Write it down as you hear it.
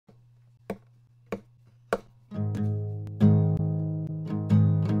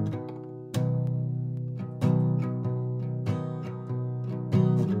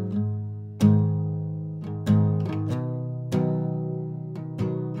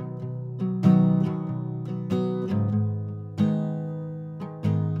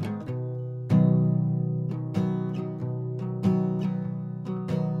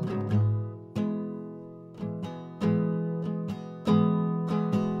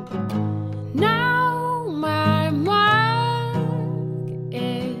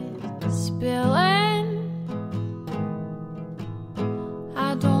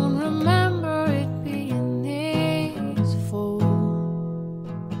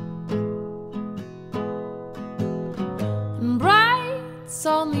Words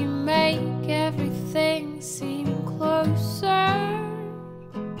only make everything seem closer.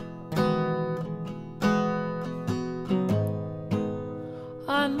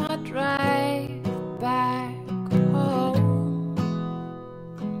 On my drive back home,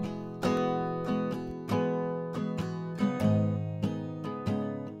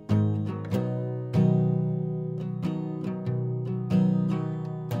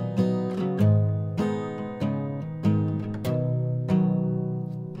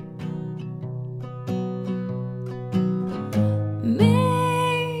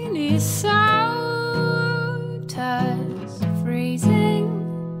 Minnesota's freezing.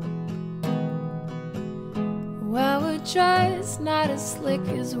 Well, we're just not as slick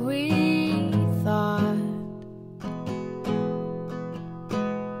as we thought.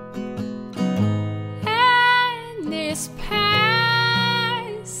 And this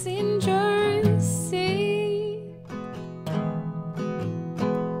passenger seat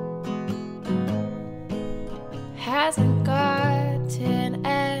hasn't gotten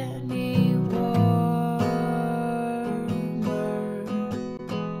any warmer.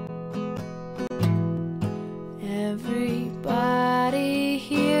 Everybody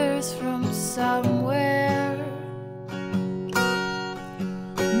hears from somewhere.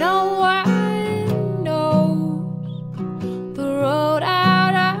 No one knows the road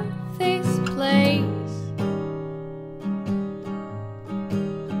out of this place.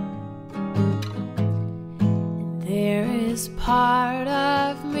 And there is part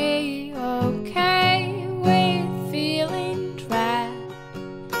of me okay with feeling trapped.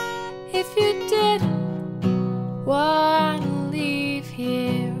 If you didn't wanna leave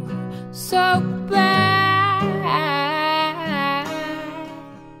here so bad,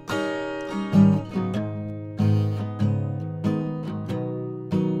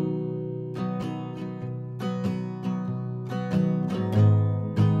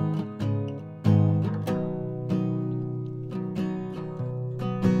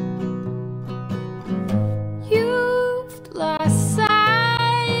 you've lost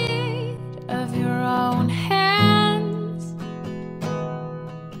sight of your own hands.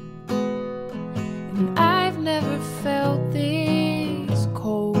 And I've never felt this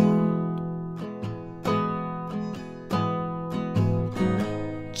cold.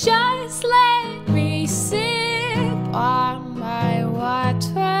 Just let me sip on my water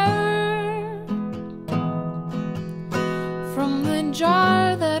from the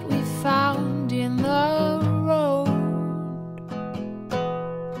jar that we found in the road.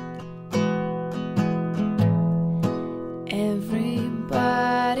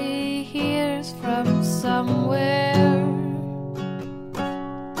 Everybody hears from somewhere.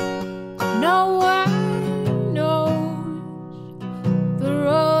 No one knows the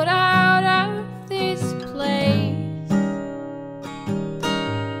road out of this place.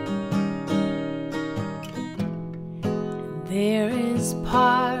 There is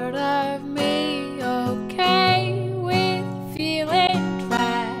part of me okay with feeling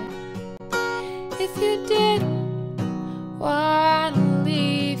trapped. If you didn't wanna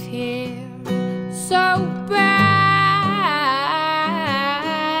leave here so bad.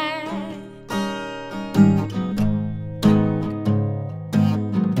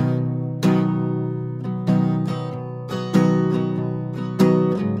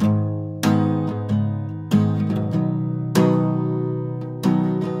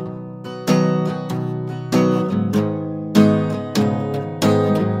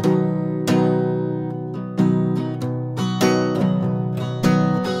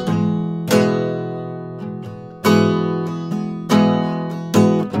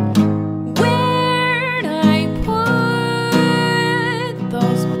 Where'd I put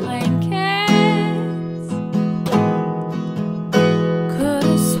those blankets? Could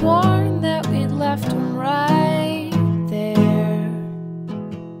have sworn that we'd left them right there.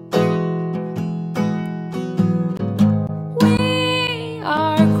 We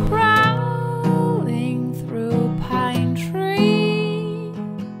are crawling through pine trees,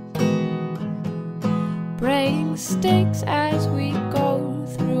 breaking sticks as we go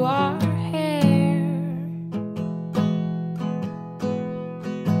through our hair.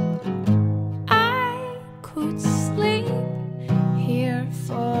 I could sleep here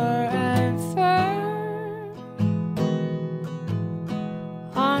forever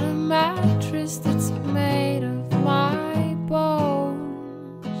on a mattress that's made of my bones.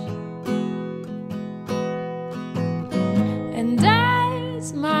 And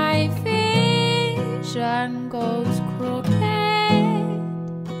as my vision goes crooked,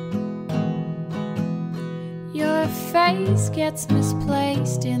 your face gets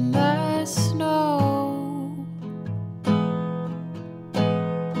misplaced in the snow.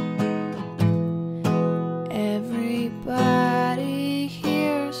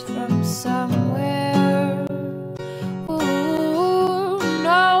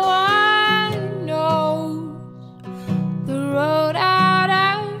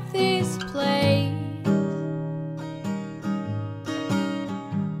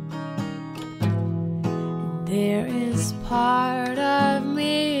 There is part of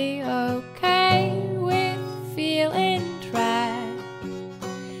me okay with feeling trapped.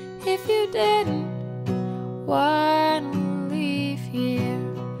 If you didn't wanna leave here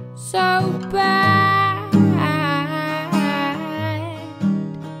so bad,